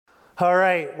All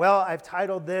right, well, I've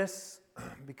titled this,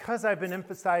 because I've been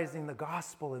emphasizing the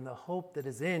gospel and the hope that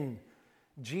is in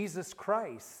Jesus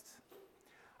Christ.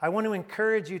 I want to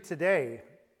encourage you today,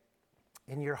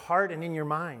 in your heart and in your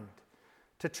mind,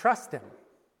 to trust Him,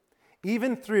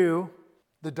 even through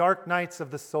the dark nights of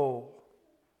the soul.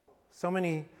 So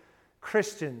many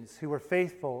Christians who were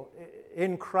faithful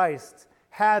in Christ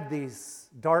had these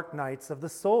dark nights of the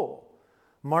soul.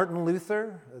 Martin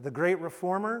Luther, the great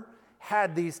reformer,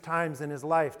 had these times in his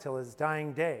life till his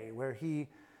dying day where he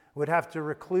would have to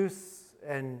recluse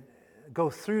and go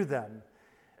through them.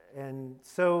 And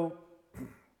so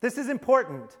this is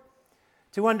important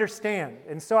to understand.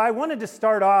 And so I wanted to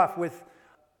start off with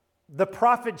the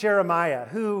prophet Jeremiah,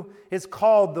 who is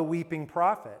called the weeping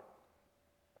prophet.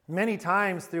 Many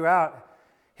times throughout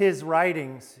his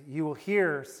writings, you will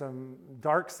hear some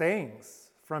dark sayings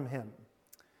from him.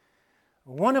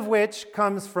 One of which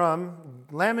comes from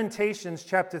Lamentations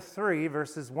chapter 3,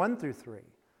 verses 1 through 3.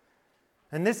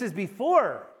 And this is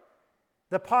before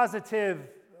the positive,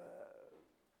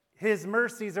 His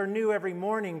mercies are new every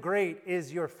morning, great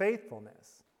is your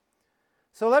faithfulness.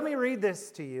 So let me read this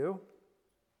to you.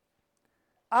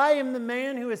 I am the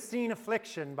man who has seen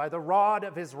affliction by the rod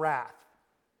of His wrath.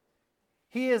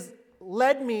 He has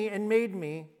led me and made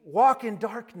me walk in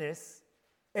darkness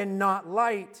and not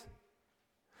light.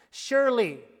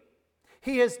 Surely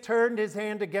He has turned His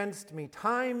hand against me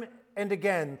time and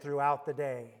again throughout the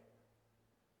day.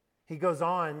 He goes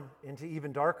on into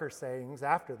even darker sayings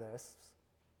after this.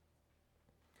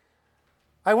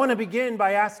 I want to begin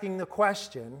by asking the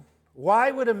question,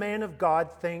 why would a man of God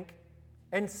think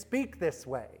and speak this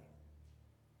way?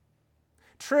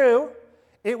 True,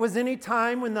 it was any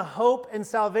time when the hope and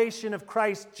salvation of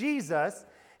Christ Jesus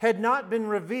had not been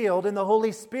revealed and the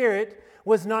Holy Spirit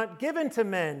was not given to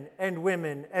men and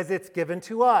women as it's given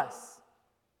to us.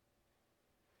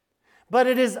 But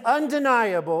it is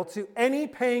undeniable to any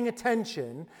paying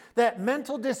attention that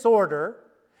mental disorder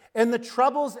and the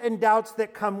troubles and doubts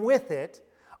that come with it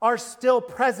are still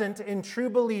present in true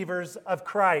believers of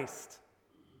Christ.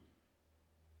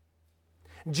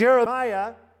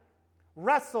 Jeremiah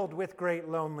wrestled with great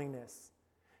loneliness,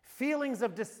 feelings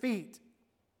of defeat,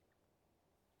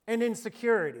 and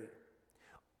insecurity.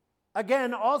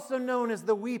 Again, also known as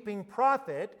the weeping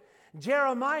prophet,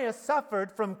 Jeremiah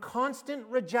suffered from constant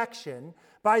rejection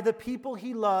by the people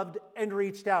he loved and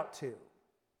reached out to.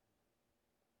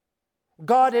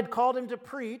 God had called him to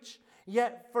preach,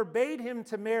 yet forbade him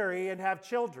to marry and have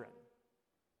children.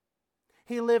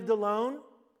 He lived alone.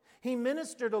 He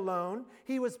ministered alone.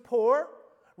 He was poor,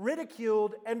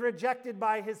 ridiculed, and rejected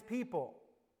by his people.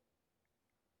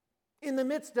 In the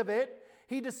midst of it,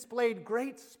 he displayed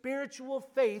great spiritual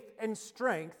faith and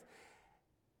strength,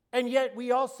 and yet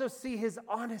we also see his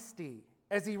honesty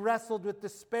as he wrestled with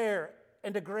despair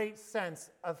and a great sense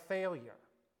of failure.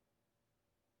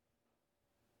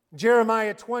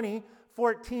 Jeremiah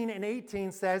 20:14 and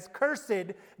 18 says,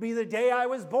 "Cursed be the day I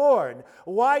was born.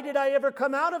 Why did I ever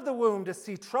come out of the womb to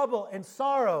see trouble and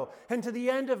sorrow, and to the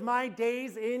end of my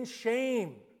days in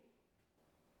shame?"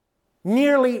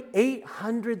 Nearly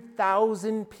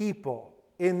 800,000 people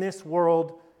in this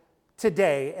world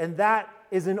today, and that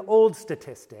is an old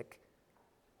statistic,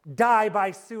 die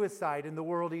by suicide in the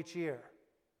world each year.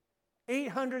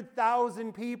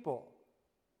 800,000 people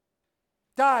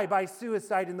die by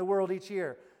suicide in the world each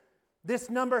year. This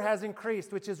number has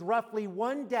increased, which is roughly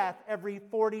one death every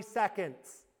 40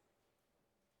 seconds.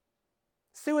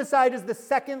 Suicide is the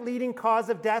second leading cause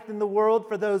of death in the world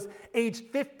for those aged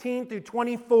 15 through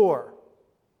 24.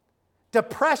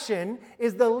 Depression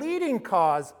is the leading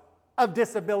cause of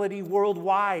disability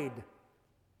worldwide.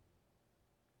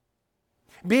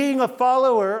 Being a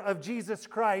follower of Jesus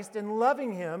Christ and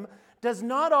loving Him does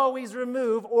not always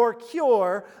remove or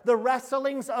cure the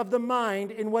wrestlings of the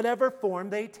mind in whatever form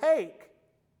they take.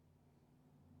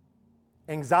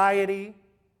 Anxiety,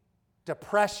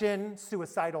 depression,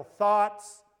 suicidal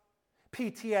thoughts,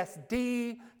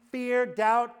 PTSD, fear,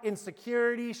 doubt,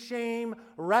 insecurity, shame,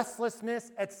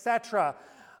 restlessness, etc.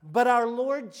 But our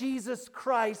Lord Jesus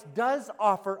Christ does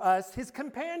offer us His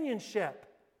companionship,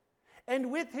 and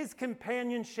with His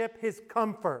companionship, His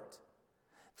comfort,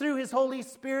 through His Holy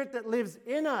Spirit that lives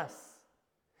in us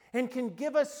and can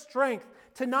give us strength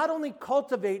to not only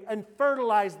cultivate and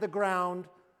fertilize the ground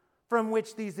from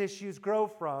which these issues grow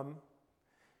from,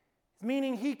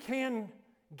 meaning He can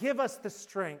give us the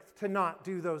strength to not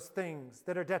do those things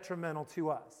that are detrimental to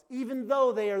us. Even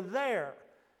though they are there,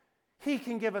 He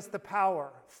can give us the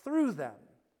power through them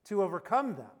to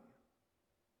overcome them.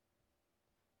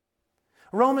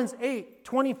 Romans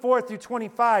 8:24 through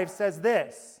 25 says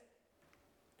this,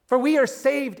 For we are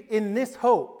saved in this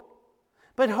hope.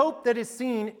 But hope that is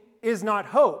seen is not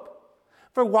hope.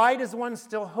 For why does one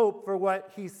still hope for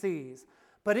what he sees?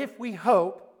 But if we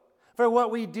hope for what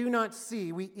we do not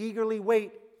see, we eagerly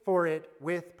wait for it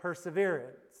with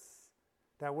perseverance.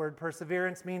 That word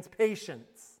perseverance means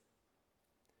patience.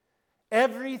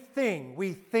 Everything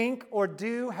we think or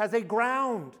do has a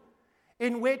ground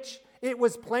in which it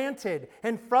was planted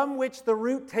and from which the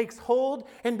root takes hold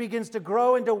and begins to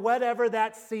grow into whatever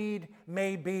that seed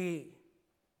may be.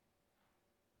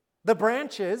 The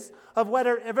branches of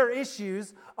whatever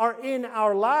issues are in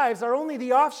our lives are only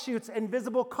the offshoots and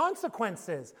visible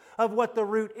consequences of what the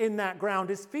root in that ground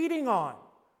is feeding on.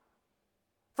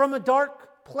 From a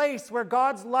dark place where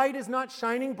God's light is not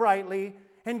shining brightly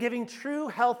and giving true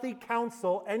healthy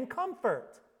counsel and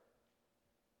comfort.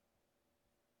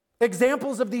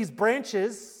 Examples of these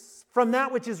branches from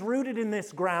that which is rooted in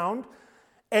this ground: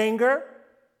 anger,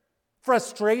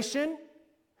 frustration,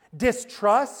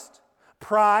 distrust,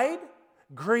 pride,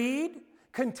 greed,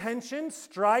 contention,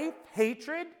 strife,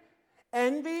 hatred,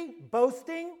 envy,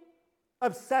 boasting,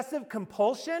 obsessive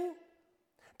compulsion,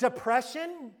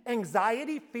 depression,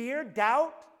 anxiety, fear,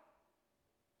 doubt.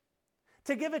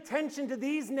 To give attention to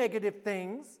these negative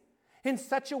things in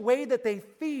such a way that they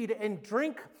feed and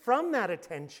drink from that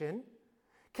attention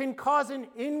can cause an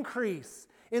increase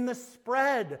in the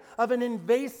spread of an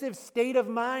invasive state of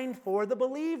mind for the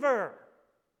believer,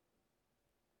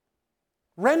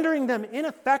 rendering them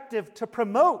ineffective to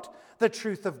promote the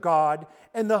truth of God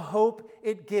and the hope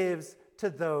it gives to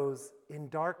those in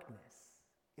darkness,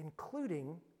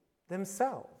 including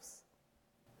themselves.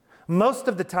 Most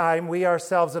of the time, we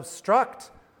ourselves obstruct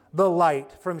the light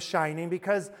from shining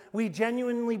because we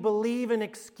genuinely believe and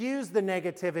excuse the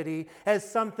negativity as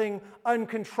something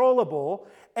uncontrollable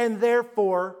and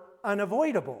therefore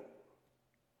unavoidable.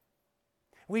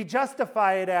 We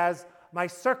justify it as my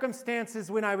circumstances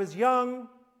when I was young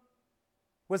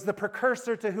was the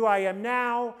precursor to who I am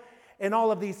now, and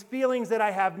all of these feelings that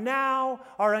I have now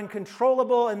are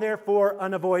uncontrollable and therefore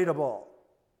unavoidable.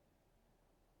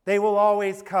 They will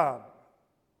always come.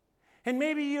 And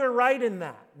maybe you're right in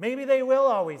that. Maybe they will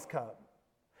always come.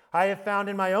 I have found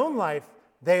in my own life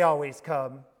they always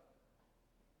come.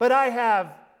 But I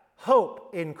have hope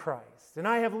in Christ. And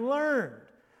I have learned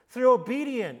through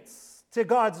obedience to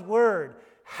God's word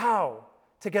how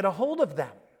to get a hold of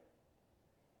them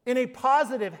in a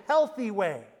positive, healthy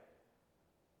way,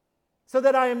 so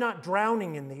that I am not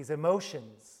drowning in these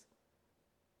emotions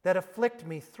that afflict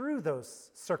me through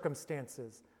those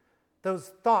circumstances, those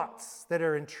thoughts that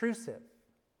are intrusive.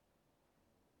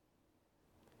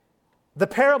 The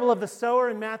parable of the sower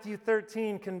in Matthew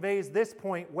 13 conveys this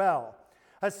point well,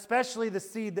 especially the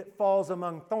seed that falls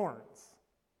among thorns.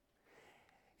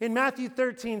 In Matthew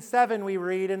 13:7 we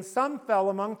read, "And some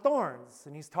fell among thorns."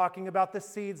 And he's talking about the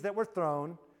seeds that were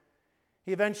thrown.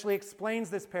 He eventually explains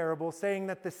this parable, saying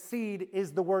that the seed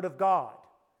is the word of God,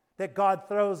 that God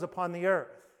throws upon the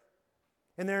earth.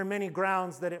 And there are many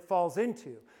grounds that it falls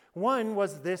into. One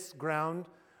was this ground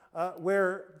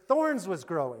where thorns was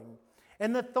growing,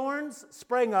 and the thorns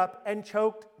sprang up and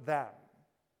choked them.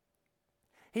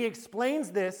 He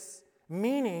explains this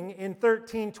meaning in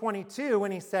 13:22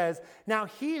 when he says, "Now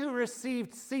he who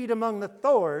received seed among the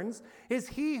thorns is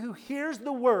he who hears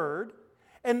the word,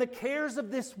 and the cares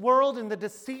of this world and the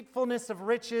deceitfulness of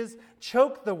riches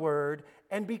choke the word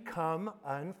and become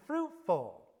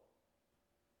unfruitful."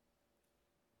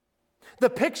 The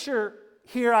picture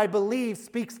here, I believe,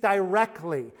 speaks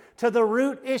directly to the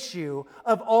root issue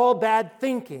of all bad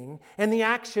thinking and the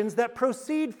actions that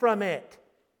proceed from it.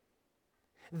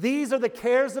 These are the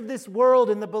cares of this world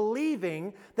and the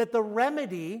believing that the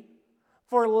remedy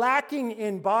for lacking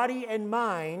in body and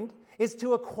mind is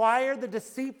to acquire the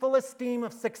deceitful esteem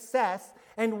of success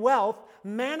and wealth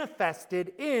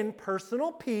manifested in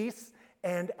personal peace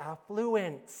and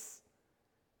affluence.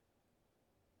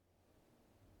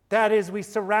 That is, we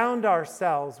surround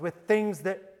ourselves with things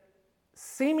that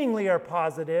seemingly are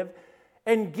positive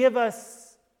and give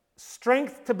us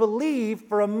strength to believe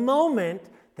for a moment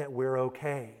that we're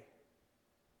okay.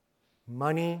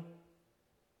 Money,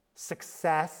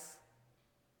 success,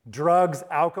 drugs,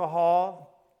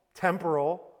 alcohol,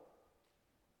 temporal.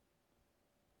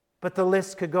 But the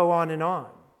list could go on and on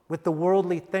with the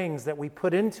worldly things that we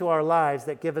put into our lives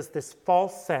that give us this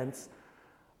false sense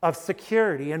of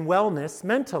security and wellness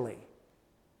mentally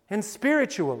and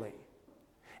spiritually.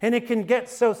 And it can get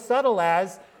so subtle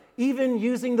as even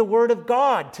using the Word of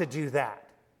God to do that.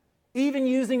 Even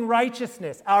using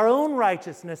righteousness, our own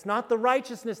righteousness, not the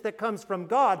righteousness that comes from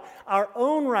God, our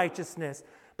own righteousness,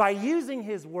 by using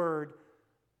His Word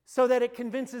so that it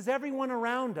convinces everyone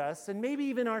around us and maybe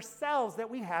even ourselves that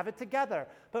we have it together.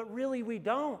 But really we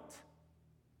don't.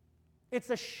 It's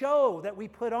a show that we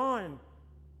put on.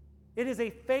 It is a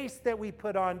face that we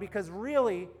put on, because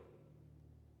really,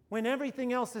 when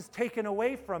everything else is taken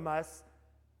away from us,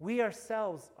 we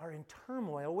ourselves are in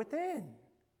turmoil within,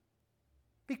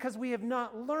 because we have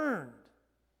not learned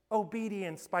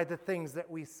obedience by the things that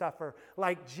we suffer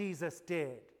like Jesus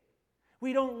did.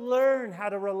 We don't learn how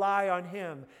to rely on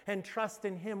Him and trust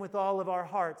in Him with all of our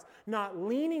hearts, not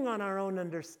leaning on our own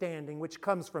understanding, which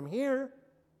comes from here,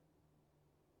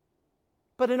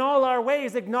 but in all our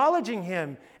ways acknowledging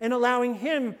Him and allowing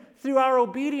Him, through our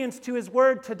obedience to His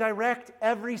word, to direct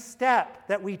every step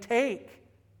that we take.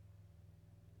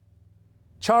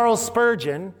 Charles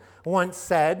Spurgeon once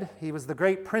said, he was the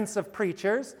great prince of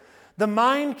preachers, "The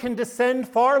mind can descend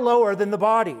far lower than the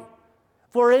body,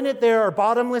 for in it there are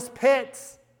bottomless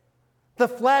pits. The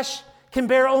flesh can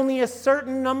bear only a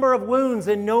certain number of wounds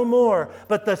and no more,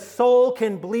 but the soul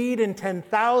can bleed in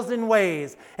 10,000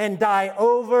 ways and die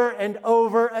over and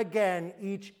over again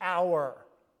each hour."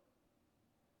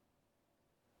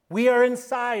 We are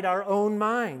inside our own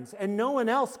minds, and no one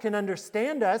else can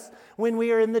understand us when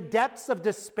we are in the depths of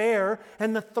despair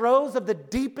and the throes of the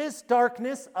deepest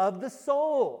darkness of the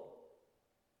soul.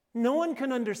 No one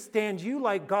can understand you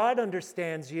like God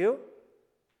understands you.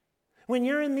 When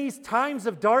you're in these times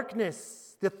of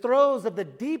darkness, the throes of the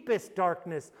deepest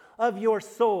darkness of your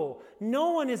soul,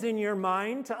 no one is in your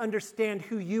mind to understand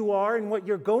who you are and what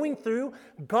you're going through.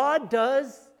 God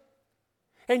does.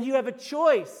 And you have a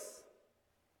choice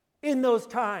in those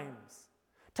times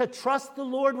to trust the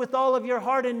Lord with all of your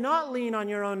heart and not lean on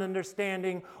your own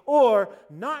understanding, or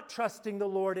not trusting the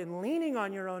Lord and leaning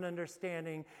on your own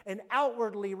understanding and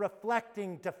outwardly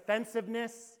reflecting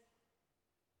defensiveness,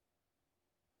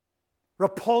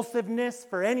 repulsiveness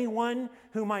for anyone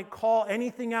who might call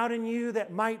anything out in you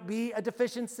that might be a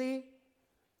deficiency.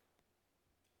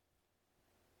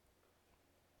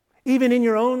 Even in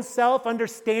your own self,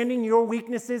 understanding your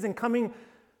weaknesses and coming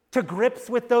to grips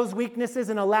with those weaknesses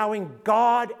and allowing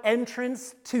God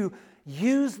entrance to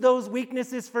use those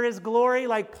weaknesses for His glory,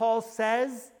 like Paul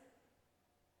says.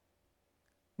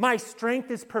 My strength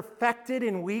is perfected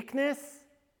in weakness.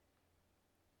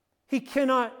 He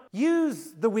cannot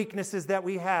use the weaknesses that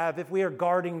we have if we are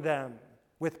guarding them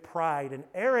with pride and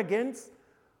arrogance,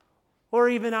 or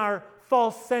even our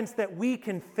false sense that we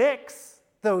can fix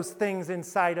those things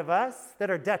inside of us that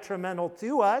are detrimental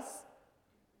to us.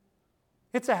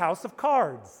 It's a house of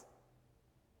cards.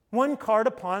 One card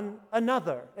upon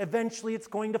another. Eventually it's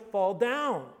going to fall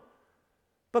down.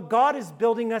 But God is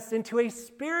building us into a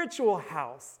spiritual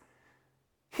house.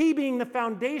 He being the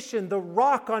foundation, the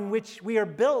rock on which we are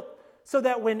built, so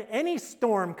that when any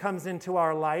storm comes into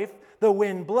our life, the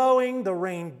wind blowing, the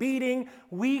rain beating,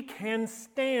 we can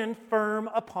stand firm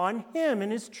upon Him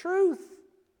and His truth.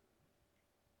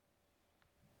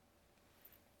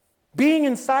 Being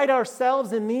inside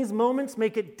ourselves in these moments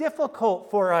make it difficult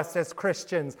for us as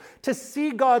Christians to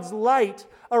see God's light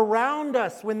around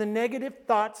us when the negative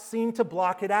thoughts seem to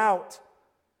block it out.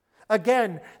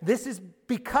 Again, this is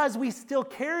because we still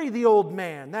carry the old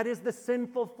man, that is the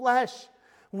sinful flesh,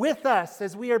 with us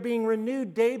as we are being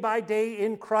renewed day by day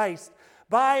in Christ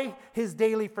by His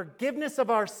daily forgiveness of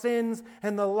our sins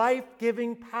and the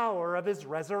life-giving power of His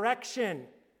resurrection.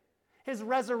 His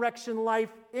resurrection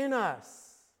life in us.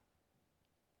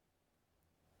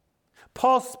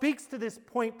 Paul speaks to this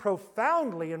point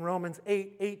profoundly in Romans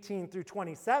 8:18 through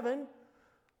 27.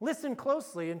 Listen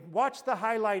closely and watch the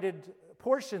highlighted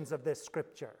portions of this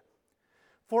scripture.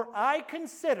 "For I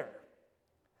consider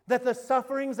that the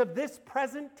sufferings of this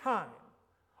present time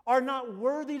are not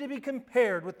worthy to be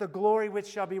compared with the glory which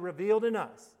shall be revealed in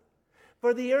us.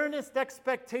 For the earnest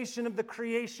expectation of the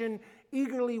creation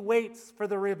eagerly waits for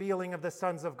the revealing of the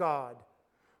sons of God.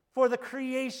 For the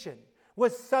creation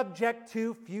was subject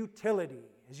to futility."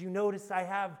 As you notice, I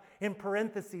have in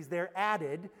parentheses there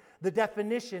added, the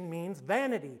definition means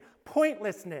vanity,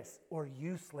 pointlessness, or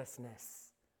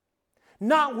uselessness.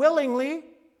 "Not willingly,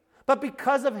 but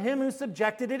because of Him who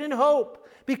subjected it in hope,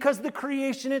 because the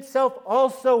creation itself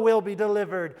also will be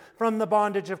delivered from the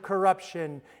bondage of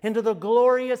corruption into the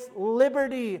glorious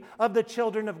liberty of the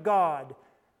children of God.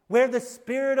 Where the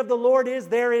Spirit of the Lord is,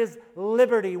 there is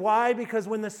liberty." Why? Because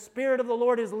when the Spirit of the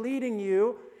Lord is leading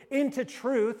you into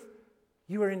truth,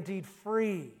 you are indeed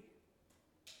free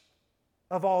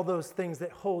of all those things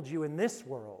that hold you in this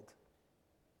world.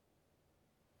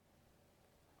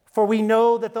 "For we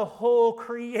know that the whole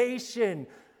creation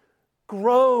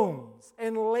groans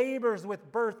and labors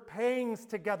with birth pangs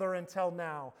together until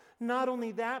now. Not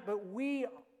only that, but we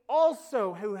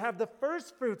also who have the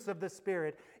first fruits of the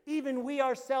Spirit, even we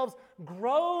ourselves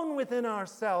groan within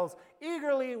ourselves,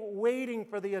 eagerly waiting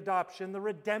for the adoption, the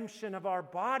redemption of our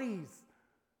bodies.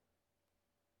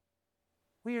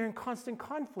 We are in constant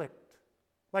conflict,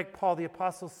 like Paul the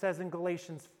Apostle says in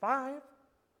Galatians 5.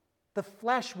 The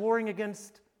flesh warring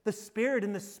against the Spirit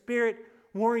and the Spirit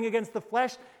warring against the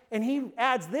flesh. And he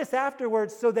adds this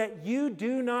afterwards, so that you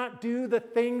do not do the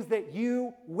things that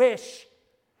you wish.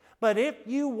 But if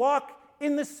you walk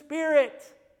in the Spirit,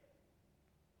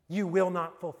 you will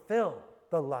not fulfill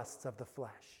the lusts of the flesh.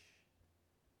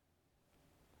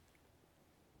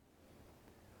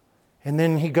 And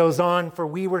then he goes on, for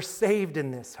we were saved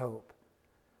in this hope.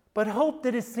 But hope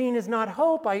that is seen is not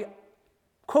hope. I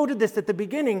quoted this at the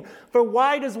beginning. For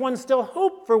why does one still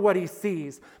hope for what he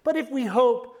sees? But if we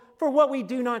hope for what we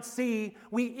do not see,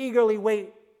 we eagerly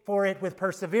wait for it with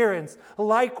perseverance.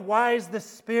 Likewise, the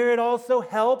Spirit also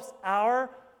helps our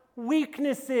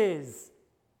weaknesses.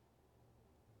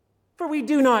 For we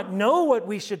do not know what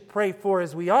we should pray for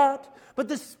as we ought, but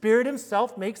the Spirit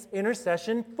himself makes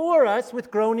intercession for us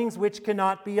with groanings which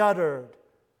cannot be uttered.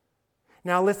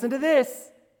 Now listen to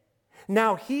this.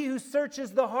 Now he who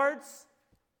searches the hearts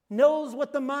knows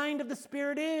what the mind of the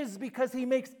Spirit is, because he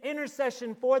makes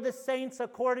intercession for the saints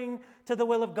according to the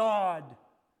will of God.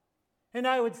 And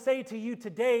I would say to you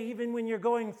today, even when you're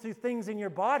going through things in your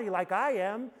body like I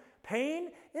am, pain,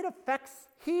 it affects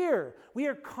here. We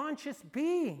are conscious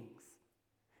beings.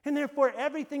 And therefore,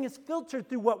 everything is filtered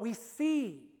through what we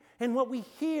see and what we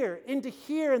hear, into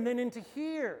here and then into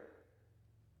here.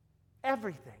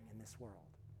 Everything in this world.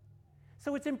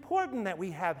 So it's important that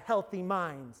we have healthy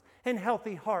minds and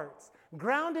healthy hearts,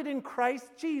 grounded in Christ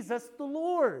Jesus the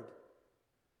Lord,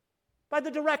 by the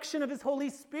direction of his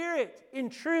Holy Spirit in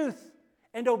truth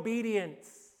and obedience.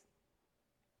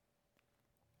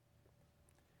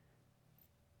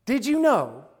 Did you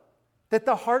know that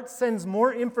the heart sends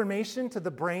more information to the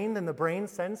brain than the brain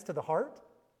sends to the heart?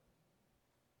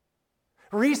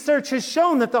 Research has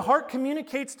shown that the heart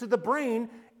communicates to the brain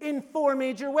in 4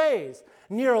 major ways.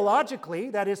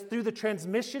 Neurologically, that is through the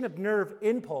transmission of nerve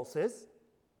impulses.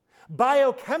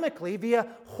 Biochemically, via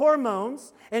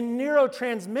hormones and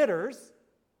neurotransmitters.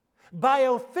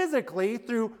 Biophysically,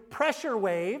 through pressure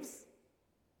waves.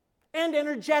 And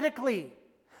energetically,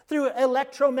 through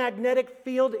electromagnetic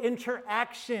field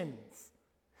interactions.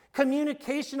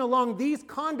 Communication along these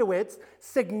conduits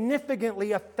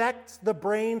significantly affects the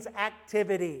brain's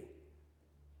activity.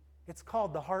 It's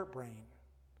called the heart brain.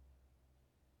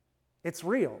 It's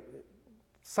real.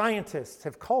 Scientists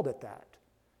have called it that.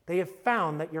 They have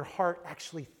found that your heart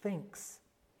actually thinks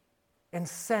and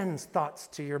sends thoughts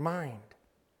to your mind.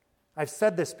 I've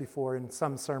said this before in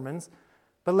some sermons,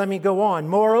 but let me go on.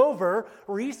 Moreover,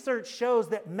 research shows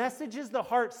that messages the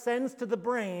heart sends to the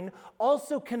brain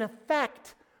also can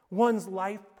affect one's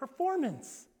life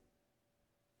performance.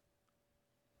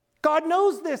 God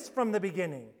knows this from the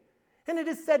beginning, and it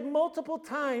is said multiple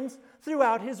times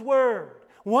throughout his word.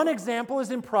 One example is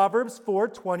in Proverbs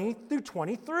 4:20 through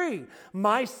 23.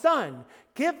 My son,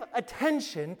 give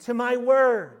attention to my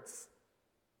words.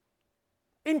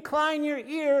 Incline your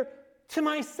ear to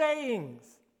my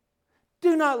sayings.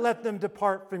 Do not let them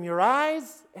depart from your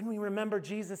eyes. And we remember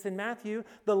Jesus in Matthew,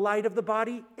 the light of the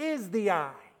body is the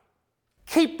eye.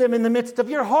 Keep them in the midst of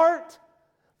your heart,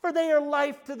 for they are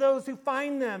life to those who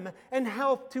find them and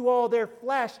health to all their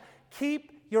flesh.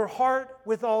 Keep your heart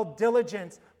with all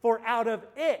diligence, for out of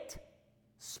it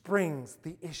springs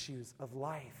the issues of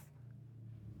life.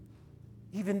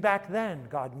 Even back then,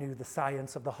 God knew the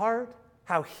science of the heart,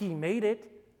 how he made it.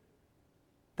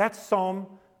 That's Psalm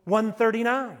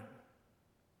 139.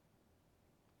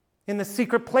 In the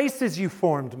secret places you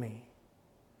formed me.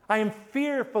 I am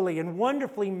fearfully and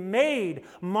wonderfully made.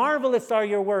 Marvelous are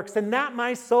your works, and that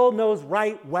my soul knows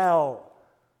right well.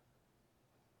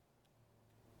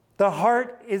 The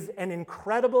heart is an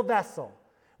incredible vessel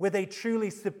with a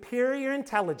truly superior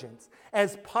intelligence,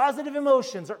 as positive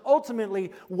emotions are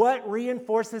ultimately what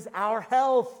reinforces our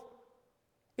health.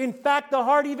 In fact, the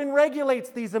heart even regulates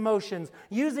these emotions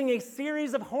using a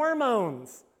series of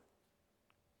hormones.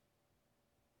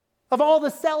 Of all the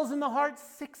cells in the heart,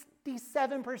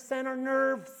 67% are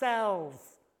nerve cells.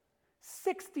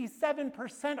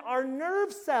 67% are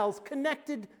nerve cells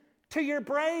connected to your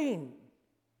brain.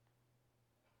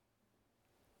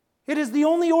 It is the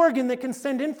only organ that can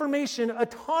send information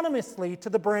autonomously to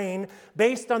the brain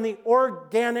based on the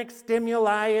organic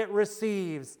stimuli it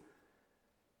receives.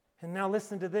 And now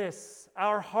listen to this.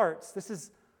 Our hearts, this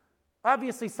is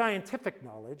obviously scientific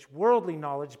knowledge, worldly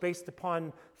knowledge based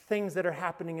upon things that are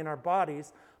happening in our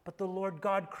bodies, but the Lord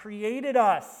God created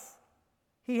us.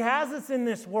 He has us in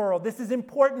this world. This is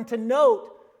important to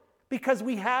note because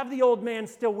we have the old man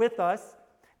still with us,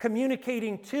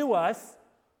 communicating to us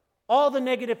all the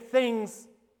negative things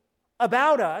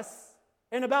about us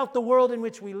and about the world in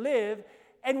which we live.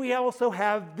 And we also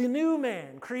have the new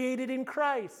man created in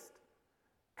Christ,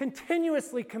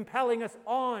 continuously compelling us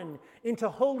on into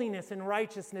holiness and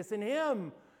righteousness in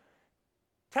Him,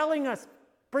 telling us,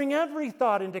 bring every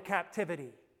thought into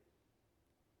captivity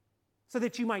so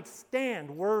that you might stand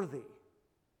worthy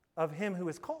of Him who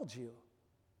has called you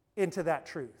into that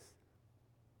truth.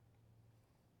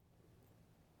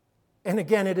 And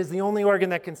again, it is the only organ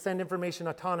that can send information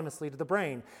autonomously to the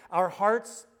brain. Our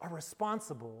hearts are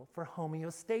responsible for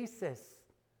homeostasis.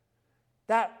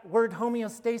 That word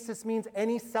homeostasis means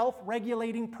any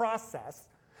self-regulating process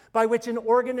by which an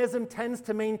organism tends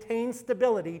to maintain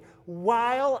stability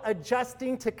while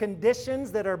adjusting to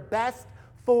conditions that are best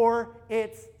for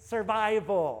its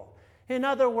survival. In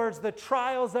other words, the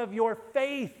trials of your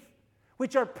faith,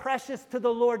 which are precious to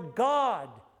the Lord God,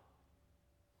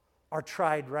 are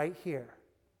tried right here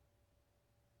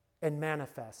and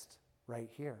manifest right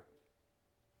here.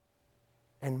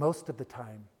 And most of the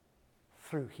time,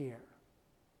 through here.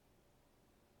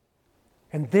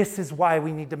 And this is why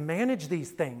we need to manage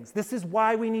these things. This is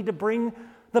why we need to bring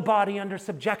the body under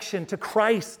subjection to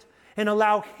Christ and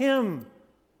allow Him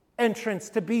entrance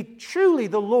to be truly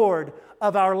the Lord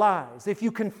of our lives. If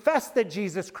you confess that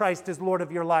Jesus Christ is Lord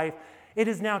of your life, it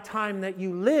is now time that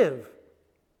you live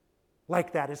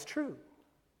like that is true.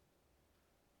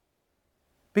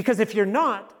 Because if you're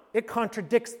not, it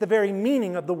contradicts the very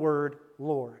meaning of the word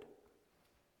Lord.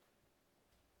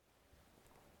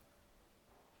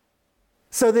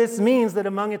 So this means that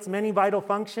among its many vital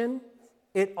functions,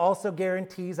 it also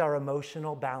guarantees our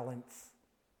emotional balance.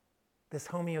 This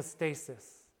homeostasis,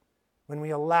 when we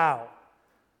allow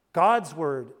God's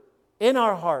word in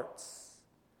our hearts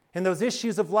and those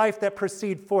issues of life that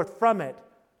proceed forth from it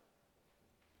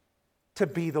to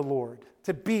be the Lord,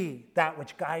 to be that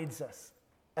which guides us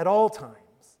at all times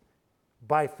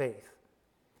by faith.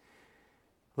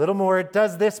 A little more, it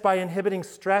does this by inhibiting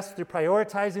stress through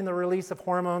prioritizing the release of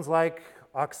hormones like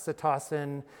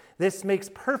oxytocin. This makes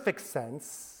perfect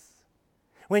sense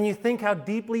when you think how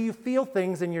deeply you feel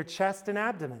things in your chest and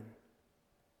abdomen.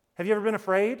 Have you ever been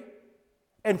afraid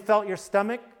and felt your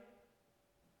stomach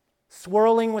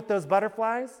swirling with those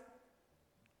butterflies?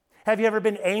 Have you ever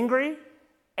been angry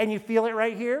and you feel it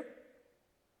right here?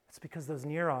 It's because those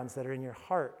neurons that are in your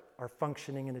heart are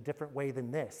functioning in a different way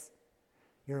than this.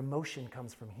 Your emotion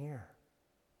comes from here.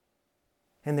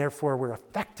 And therefore, we're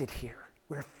affected here.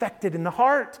 We're affected in the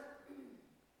heart.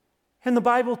 And the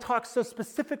Bible talks so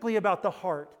specifically about the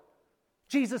heart.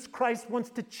 Jesus Christ wants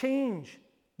to change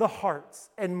the hearts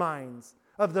and minds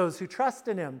of those who trust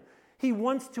in Him. He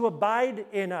wants to abide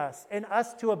in us and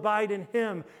us to abide in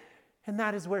Him. And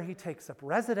that is where He takes up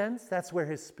residence. That's where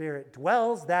His Spirit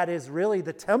dwells. That is really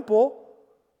the temple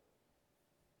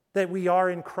that we are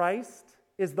in Christ,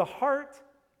 is the heart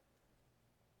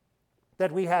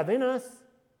that we have in us.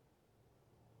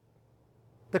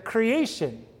 The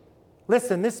creation.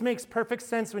 Listen, this makes perfect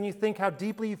sense when you think how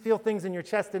deeply you feel things in your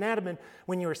chest and abdomen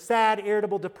when you're sad,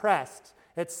 irritable, depressed,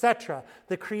 etc.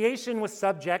 The creation was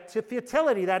subject to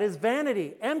futility, that is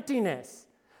vanity, emptiness.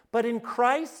 But in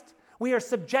Christ, we are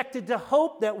subjected to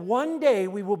hope that one day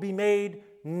we will be made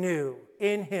new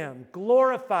in Him,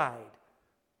 glorified.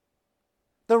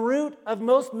 The root of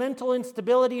most mental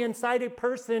instability inside a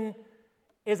person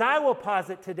is, I will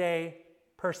posit today,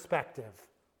 perspective.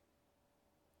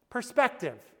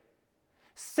 Perspective.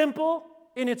 Simple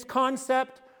in its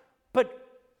concept, but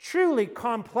truly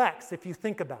complex if you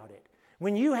think about it.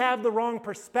 When you have the wrong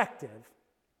perspective,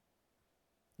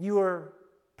 you are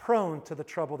prone to the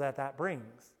trouble that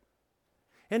brings.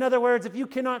 In other words, if you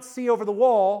cannot see over the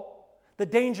wall the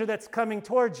danger that's coming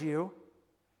towards you,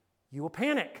 you will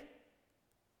panic.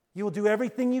 You will do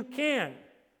everything you can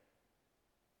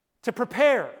to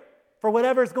prepare for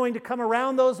whatever is going to come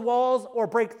around those walls or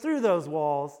break through those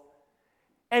walls.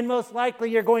 And most likely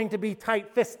you're going to be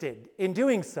tight-fisted in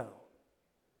doing so.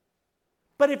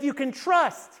 But if you can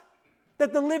trust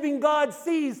that the living God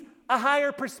sees a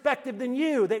higher perspective than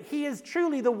you, that He is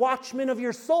truly the watchman of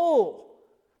your soul,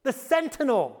 the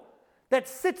sentinel that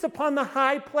sits upon the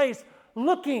high place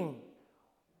looking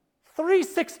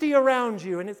 360 around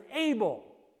you and is able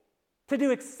to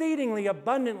do exceedingly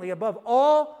abundantly above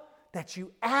all that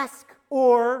you ask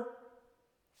or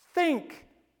think,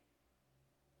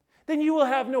 then you will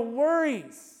have no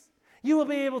worries. You will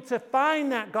be able to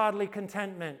find that godly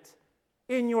contentment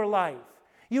in your life.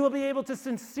 You will be able to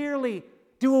sincerely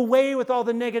Do away with all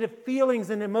the negative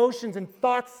feelings and emotions and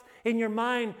thoughts in your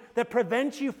mind that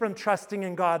prevent you from trusting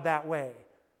in God that way.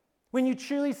 When you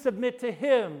truly submit to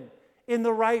Him in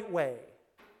the right way.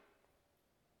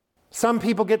 Some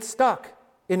people get stuck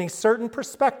in a certain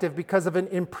perspective because of an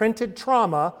imprinted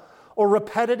trauma or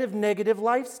repetitive negative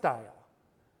lifestyle.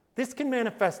 This can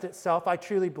manifest itself, I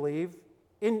truly believe,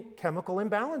 in chemical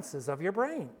imbalances of your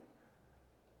brain.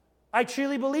 I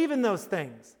truly believe in those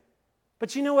things.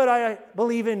 But you know what I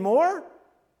believe in more?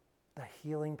 The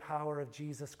healing power of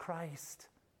Jesus Christ.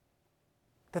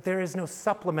 That there is no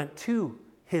supplement to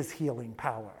His healing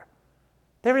power.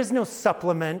 There is no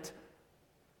supplement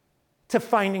to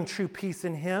finding true peace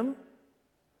in Him.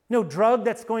 No drug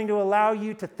that's going to allow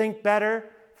you to think better,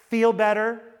 feel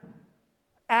better,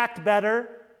 act better.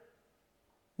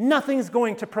 Nothing's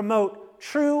going to promote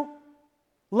true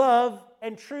love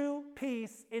and true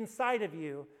peace inside of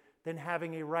you than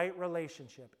having a right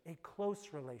relationship, a close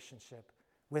relationship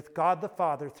with God the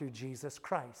Father through Jesus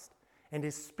Christ and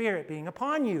His Spirit being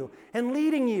upon you and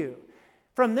leading you.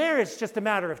 From there, it's just a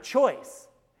matter of choice,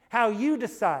 how you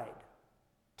decide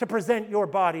to present your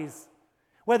bodies,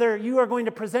 whether you are going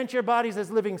to present your bodies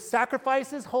as living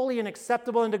sacrifices, holy and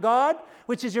acceptable unto God,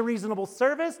 which is your reasonable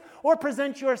service, or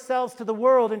present yourselves to the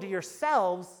world and to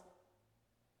yourselves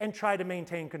and try to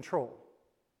maintain control,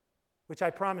 which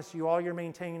I promise you all you're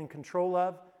maintaining control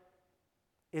of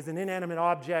is an inanimate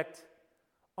object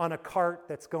on a cart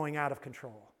that's going out of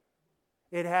control.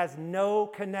 It has no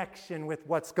connection with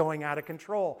what's going out of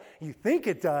control. You think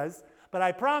it does, but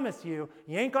I promise you,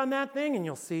 yank on that thing and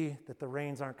you'll see that the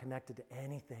reins aren't connected to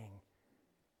anything.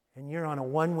 And you're on a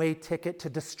one-way ticket to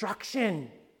destruction.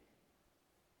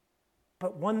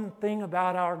 But one thing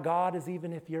about our God is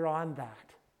even if you're on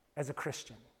that as a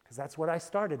Christian, because that's what I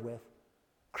started with,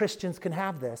 Christians can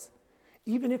have this.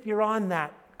 Even if you're on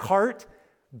that cart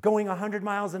going 100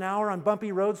 miles an hour on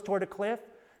bumpy roads toward a cliff,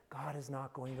 God is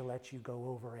not going to let you go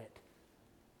over it.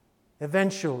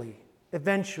 Eventually,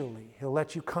 He'll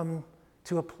let you come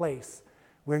to a place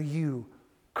where you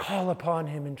call upon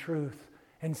Him in truth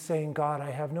and saying, God,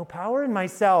 I have no power in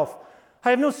myself. I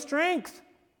have no strength.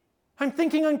 I'm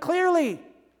thinking unclearly.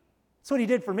 That's what He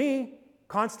did for me.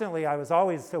 Constantly, I was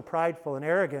always so prideful and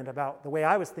arrogant about the way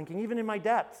I was thinking, even in my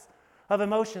depths of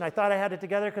emotion. I thought I had it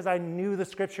together because I knew the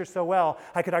Scripture so well.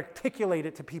 I could articulate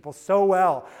it to people so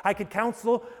well. I could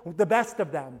counsel the best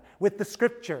of them with the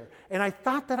Scripture. And I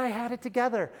thought that I had it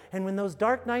together. And when those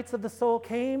dark nights of the soul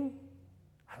came,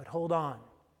 I would hold on,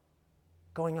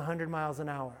 going 100 miles an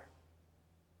hour.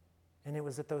 And it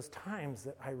was at those times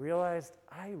that I realized,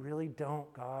 I really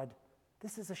don't, God.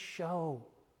 This is a show.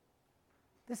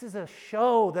 This is a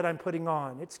show that I'm putting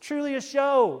on. It's truly a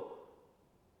show.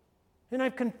 And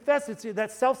I've confessed, it's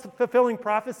that self-fulfilling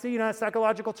prophecy, that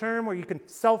psychological term where you can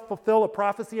self-fulfill a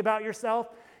prophecy about yourself.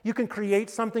 You can create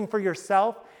something for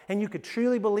yourself, and you could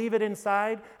truly believe it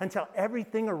inside until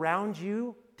everything around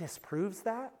you disproves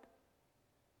that.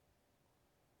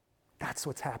 That's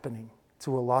what's happening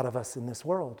to a lot of us in this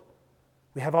world.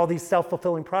 We have all these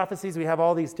self-fulfilling prophecies. We have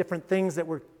all these different things that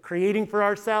we're creating for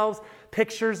ourselves,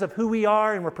 pictures of who we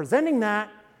are, and we're presenting that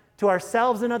to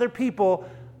ourselves and other people.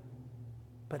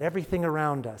 But everything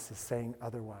around us is saying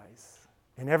otherwise.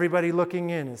 And everybody looking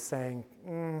in is saying,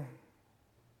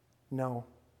 no,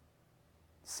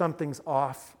 something's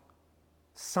off.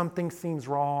 Something seems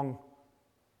wrong.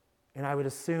 And I would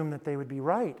assume that they would be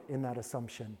right in that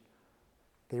assumption.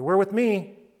 They were with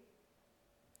me.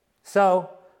 So,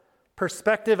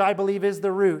 perspective, I believe, is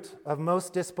the root of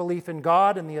most disbelief in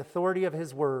God and the authority of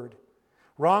His Word.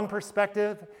 Wrong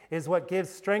perspective is what gives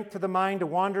strength to the mind to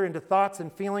wander into thoughts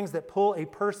and feelings that pull a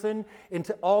person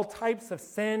into all types of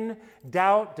sin,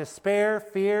 doubt, despair,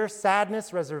 fear,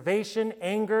 sadness, reservation,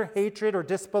 anger, hatred, or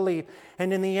disbelief,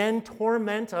 and in the end,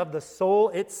 torment of the soul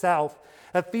itself.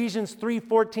 Ephesians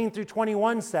 3:14 through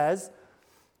 21 says,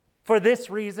 "For this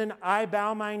reason I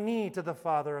bow my knee to the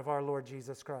Father of our Lord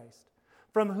Jesus Christ,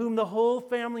 from whom the whole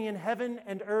family in heaven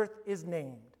and earth is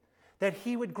named, that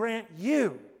He would grant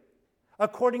you,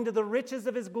 according to the riches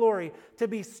of His glory, to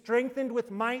be strengthened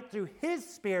with might through His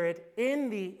Spirit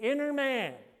in the inner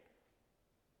man,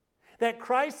 that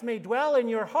Christ may dwell in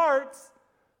your hearts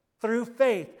through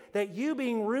faith, that you,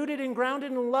 being rooted and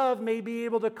grounded in love, may be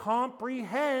able to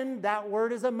comprehend," that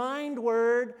word is a mind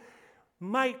word,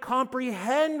 "might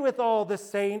comprehend with all the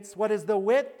saints what is the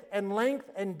width and length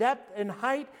and depth and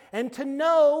height, and to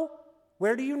know,"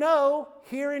 where do you know?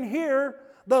 Here and here,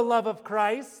 "the love of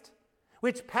Christ,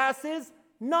 which passes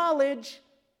knowledge,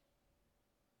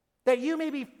 that you may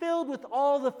be filled with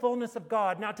all the fullness of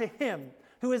God." Now to Him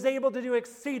who is able to do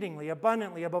exceedingly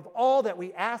abundantly above all that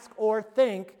we ask or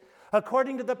think,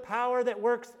 according to the power that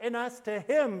works in us. To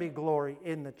him be glory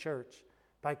in the church,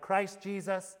 by Christ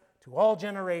Jesus, to all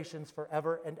generations,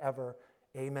 forever and ever.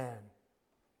 Amen.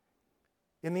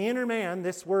 In the inner man,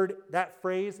 this word, that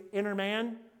phrase, inner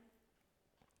man,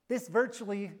 this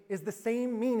virtually is the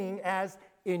same meaning as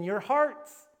in your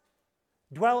hearts.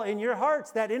 Dwell in your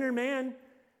hearts. That inner man,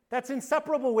 that's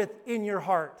inseparable with in your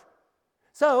heart.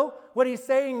 So, what he's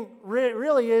saying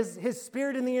really is his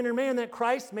spirit in the inner man, that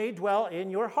Christ may dwell in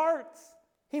your hearts.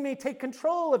 He may take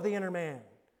control of the inner man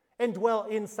and dwell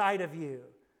inside of you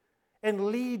and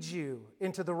lead you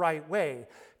into the right way.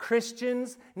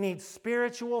 Christians need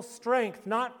spiritual strength,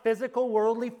 not physical,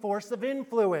 worldly force of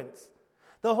influence.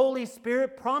 The Holy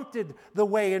Spirit prompted the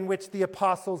way in which the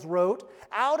apostles wrote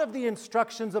out of the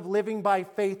instructions of living by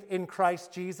faith in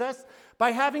Christ Jesus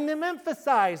by having them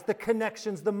emphasize the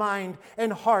connections the mind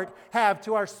and heart have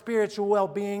to our spiritual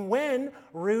well-being when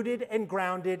rooted and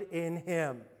grounded in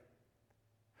Him.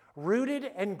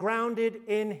 Rooted and grounded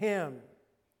in Him.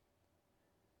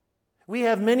 We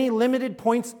have many limited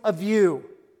points of view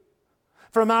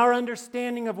from our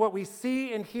understanding of what we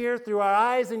see and hear through our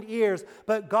eyes and ears,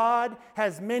 but God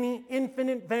has many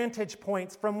infinite vantage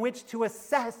points from which to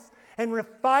assess and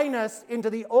refine us into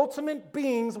the ultimate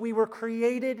beings we were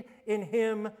created in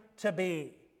Him to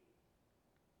be.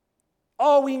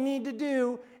 All we need to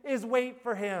do is wait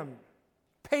for Him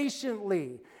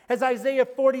patiently. As Isaiah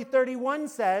 40:31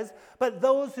 says, "But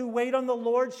those who wait on the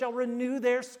Lord shall renew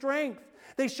their strength.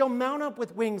 They shall mount up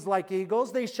with wings like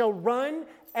eagles. They shall run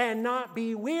and not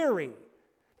be weary.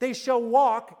 They shall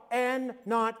walk and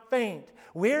not faint."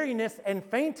 Weariness and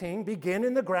fainting begin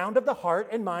in the ground of the heart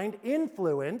and mind,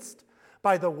 influenced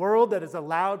by the world that is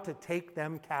allowed to take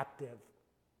them captive.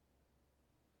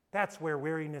 That's where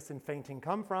weariness and fainting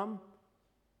come from.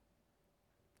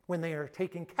 When they are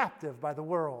taken captive by the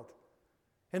world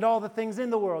and all the things in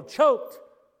the world, choked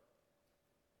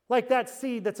like that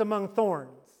seed that's among thorns.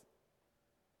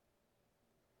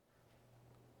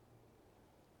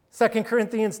 2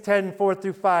 Corinthians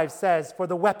 10:4-5 says, "For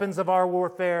the weapons of our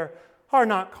warfare are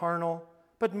not carnal,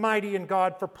 but mighty in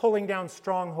God for pulling down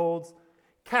strongholds,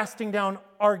 casting down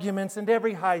arguments and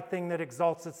every high thing that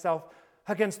exalts itself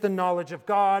against the knowledge of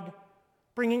God,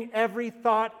 bringing every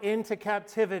thought into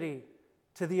captivity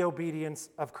to the obedience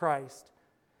of Christ."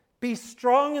 Be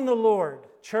strong in the Lord,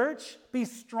 church. Be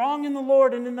strong in the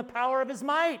Lord and in the power of His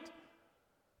might.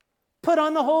 Put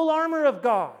on the whole armor of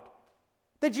God,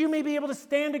 that you may be able to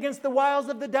stand against the wiles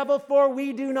of the devil, for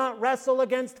we do not wrestle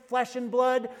against flesh and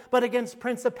blood, but against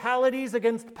principalities,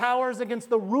 against powers, against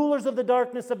the rulers of the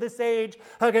darkness of this age,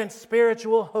 against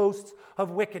spiritual hosts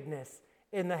of wickedness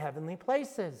in the heavenly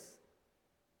places.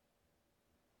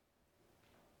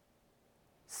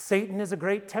 Satan is a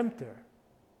great tempter.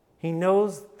 He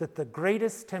knows that the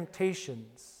greatest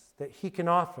temptations that he can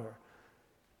offer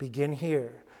begin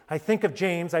here. I think of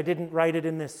James, I didn't write it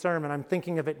in this sermon, I'm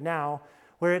thinking of it now,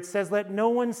 where it says, "Let no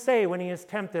one say when he is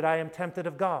tempted, I am tempted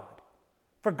of God.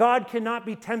 For God cannot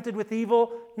be tempted with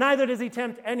evil, neither does He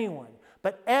tempt anyone.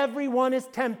 But everyone is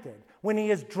tempted when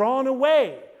he is drawn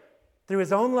away through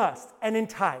his own lust and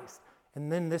enticed."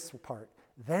 And then this part,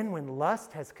 "Then when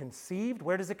lust has conceived,"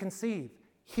 where does it conceive?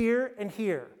 Here and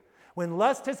here. "When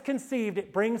lust has conceived,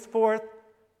 it brings forth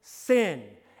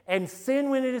sin. And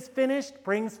sin, when it is finished,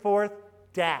 brings forth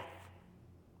death."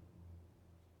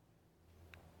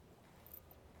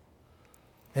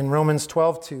 In Romans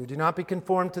 12:2, "Do not be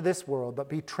conformed to this world, but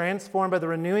be transformed by the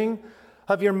renewing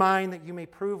of your mind, that you may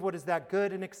prove what is that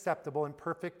good and acceptable and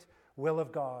perfect will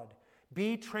of God."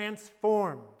 Be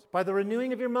transformed by the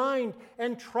renewing of your mind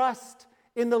and trust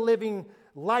in the living,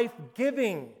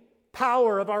 life-giving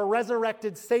power of our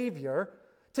resurrected Savior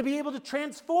to be able to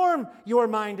transform your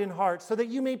mind and heart so that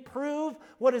you may prove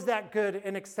what is that good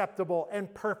and acceptable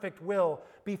and perfect will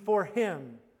before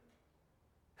Him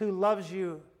who loves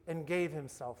you and gave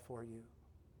Himself for you.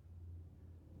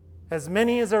 "As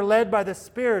many as are led by the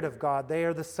Spirit of God, they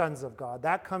are the sons of God."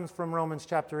 That comes from Romans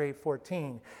chapter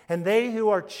 8:14. "And they who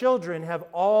are children have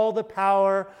all the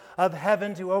power of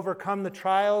heaven to overcome the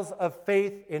trials of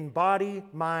faith in body,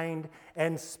 mind,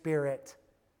 and spirit."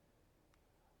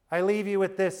 I leave you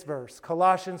with this verse,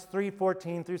 Colossians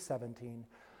 3:14-17.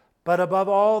 "But above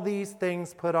all these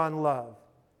things put on love,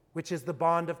 which is the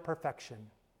bond of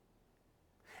perfection.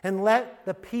 And let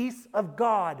the peace of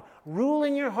God rule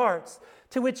in your hearts,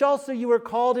 to which also you are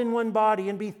called in one body,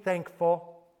 and be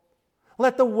thankful.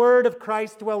 Let the word of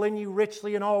Christ dwell in you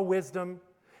richly in all wisdom,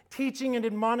 teaching and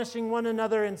admonishing one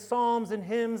another in psalms and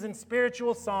hymns and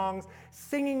spiritual songs,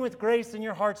 singing with grace in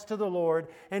your hearts to the Lord.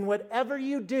 And whatever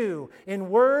you do, in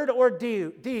word or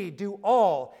deed, do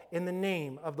all in the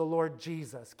name of the Lord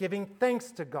Jesus, giving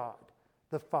thanks to God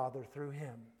the Father through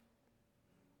him.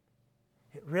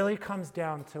 It really comes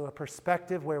down to a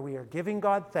perspective where we are giving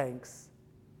God thanks,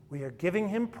 we are giving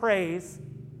him praise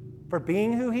for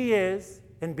being who he is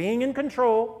and being in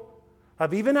control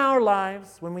of even our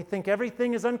lives when we think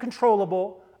everything is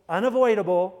uncontrollable,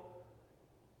 unavoidable,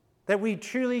 that we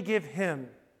truly give him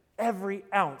every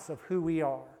ounce of who we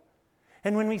are.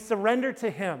 And when we surrender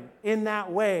to him in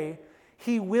that way,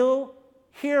 he will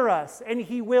hear us and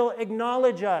he will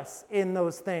acknowledge us in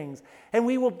those things. And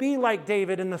we will be like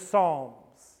David in the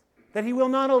Psalms, that he will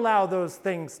not allow those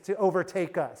things to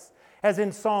overtake us, as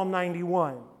in Psalm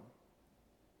 91.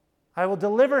 I will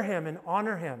deliver him and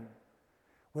honor him.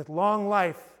 With long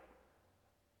life,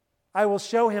 I will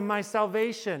show him my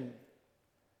salvation.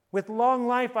 With long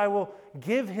life, I will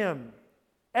give him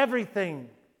everything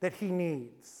that he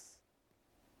needs.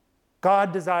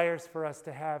 God desires for us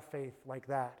to have faith like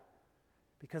that.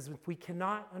 Because if we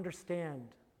cannot understand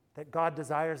that God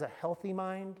desires a healthy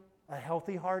mind, a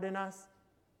healthy heart in us,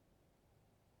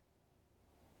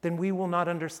 then we will not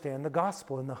understand the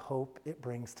gospel and the hope it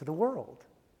brings to the world.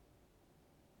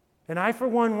 And I, for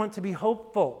one, want to be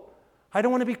hopeful. I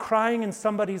don't want to be crying in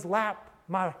somebody's lap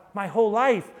my whole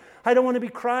life. I don't want to be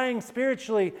crying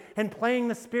spiritually and playing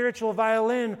the spiritual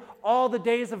violin all the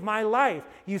days of my life.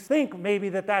 You think maybe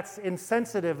that that's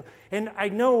insensitive, and I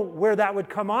know where that would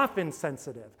come off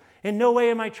insensitive. In no way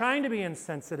am I trying to be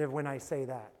insensitive when I say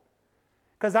that.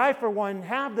 Because I, for one,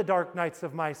 have the dark nights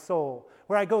of my soul,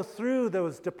 where I go through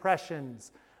those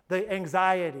depressions, the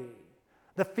anxiety,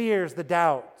 the fears, the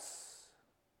doubts.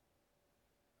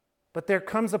 But there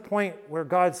comes a point where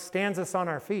God stands us on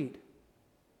our feet,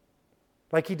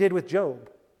 like he did with Job,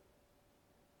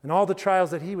 and all the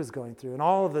trials that he was going through, and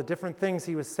all of the different things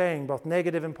he was saying, both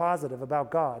negative and positive, about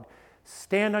God.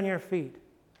 Stand on your feet.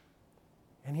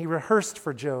 And he rehearsed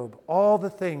for Job all the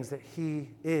things that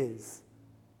he is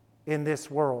in this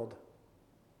world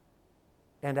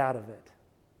and out of it.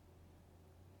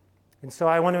 And so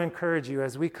I want to encourage you,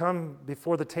 as we come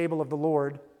before the table of the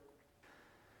Lord,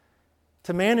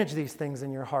 to manage these things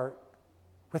in your heart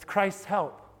with Christ's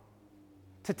help,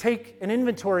 to take an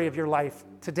inventory of your life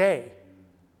today.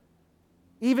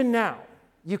 Even now,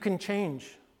 you can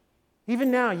change.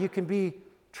 Even now, you can be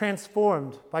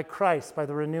transformed by Christ, by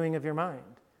the renewing of your mind.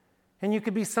 And you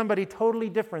could be somebody totally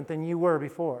different than you were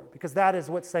before, because that is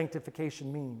what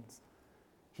sanctification means.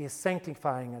 He is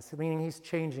sanctifying us, meaning he's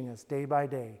changing us day by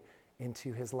day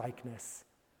into his likeness.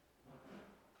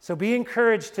 So be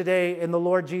encouraged today in the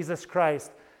Lord Jesus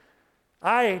Christ.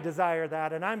 I desire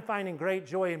that, and I'm finding great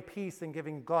joy and peace in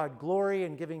giving God glory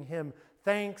and giving him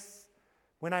thanks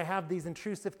when I have these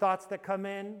intrusive thoughts that come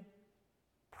in.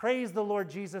 Praise the Lord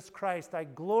Jesus Christ. I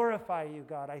glorify you,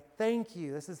 God. I thank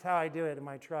you. This is how I do it in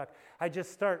my truck. I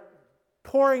just start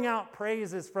pouring out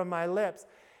praises from my lips,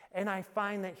 and I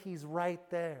find that he's right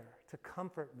there to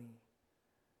comfort me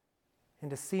and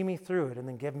to see me through it, and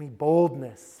then give me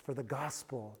boldness for the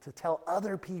gospel, to tell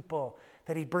other people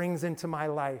that he brings into my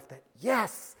life that,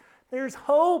 yes, there's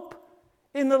hope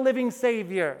in the living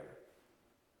Savior.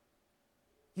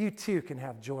 You too can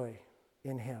have joy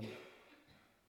in him.